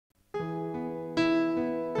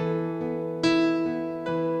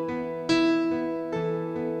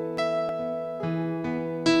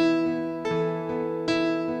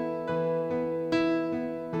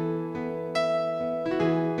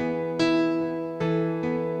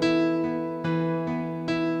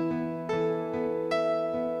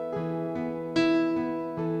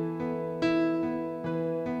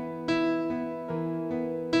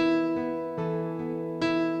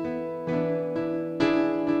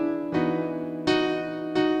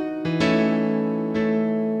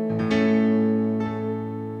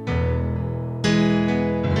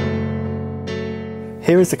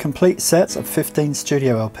Here is a complete set of 15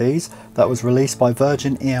 studio LPs that was released by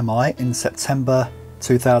Virgin EMI in September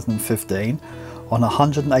 2015 on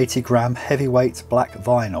 180 gram heavyweight black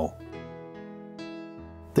vinyl.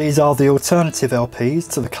 These are the alternative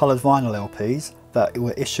LPs to the coloured vinyl LPs that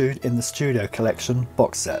were issued in the Studio Collection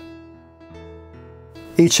box set.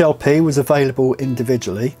 Each LP was available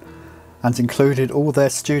individually and included all their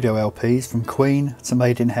studio LPs from Queen to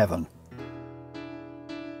Made in Heaven.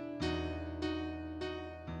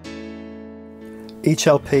 Each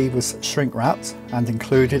LP was shrink wrapped and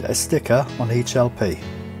included a sticker on each LP.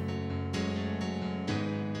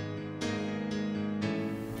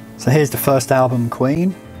 So here's the first album,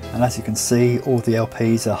 Queen, and as you can see all the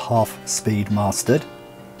LPs are half speed mastered.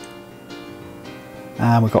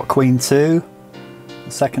 And we've got Queen 2,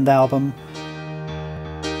 the second album.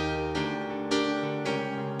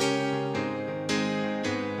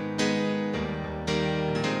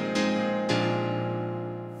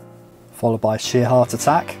 Followed by Sheer Heart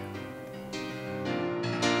Attack.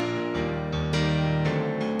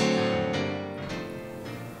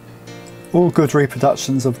 All good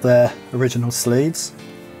reproductions of their original sleeves.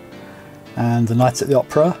 And The Night at the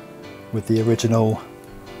Opera with the original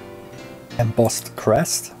embossed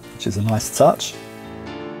crest, which is a nice touch.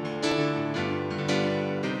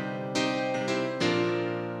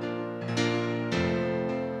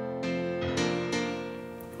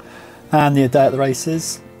 And the A Day at the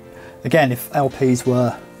Races. Again, if LPs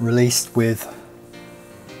were released with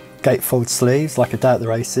gatefold sleeves like A Day at the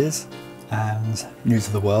Races and News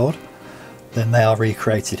of the World, then they are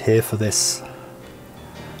recreated here for these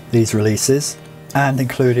releases, and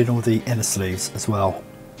included all the inner sleeves as well.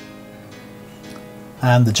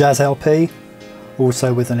 And the Jazz LP,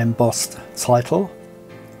 also with an embossed title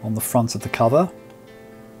on the front of the cover.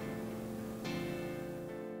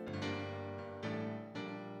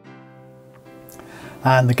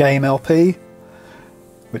 And the Game LP,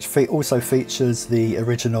 which also features the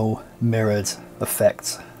original mirrored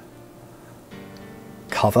effect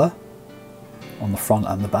cover on the front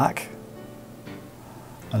and the back.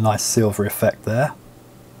 A nice silver effect there.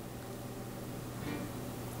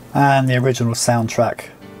 And the original soundtrack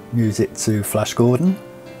music to Flash Gordon.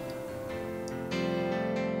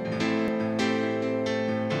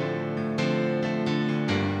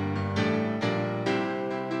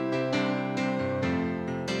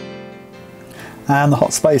 And the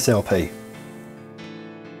Hot Space LP.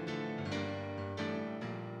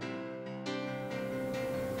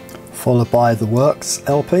 Followed by the Works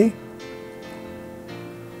LP.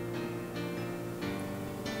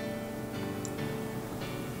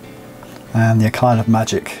 And the A Kind of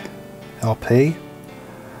Magic LP.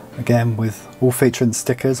 Again with all featuring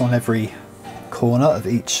stickers on every corner of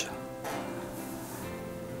each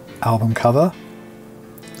album cover.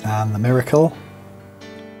 And the Miracle.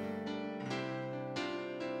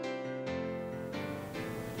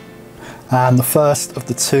 And the first of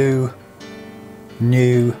the two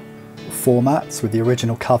new formats with the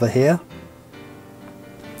original cover here.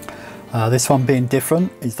 This one being different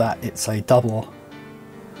is that it's a double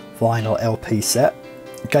vinyl LP set,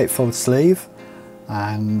 gatefold sleeve,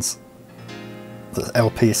 and the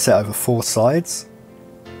LP is set over 4 sides.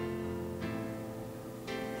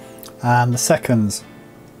 And the second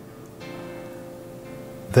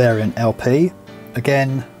variant LP,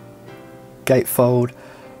 again gatefold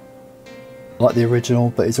like the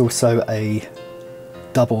original, but it's also a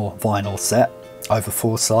double vinyl set over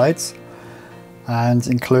 4 sides and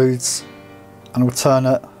includes an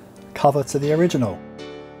alternate cover to the original.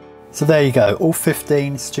 So there you go, all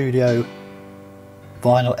 15 studio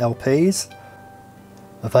vinyl LPs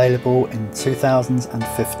available in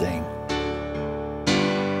 2015.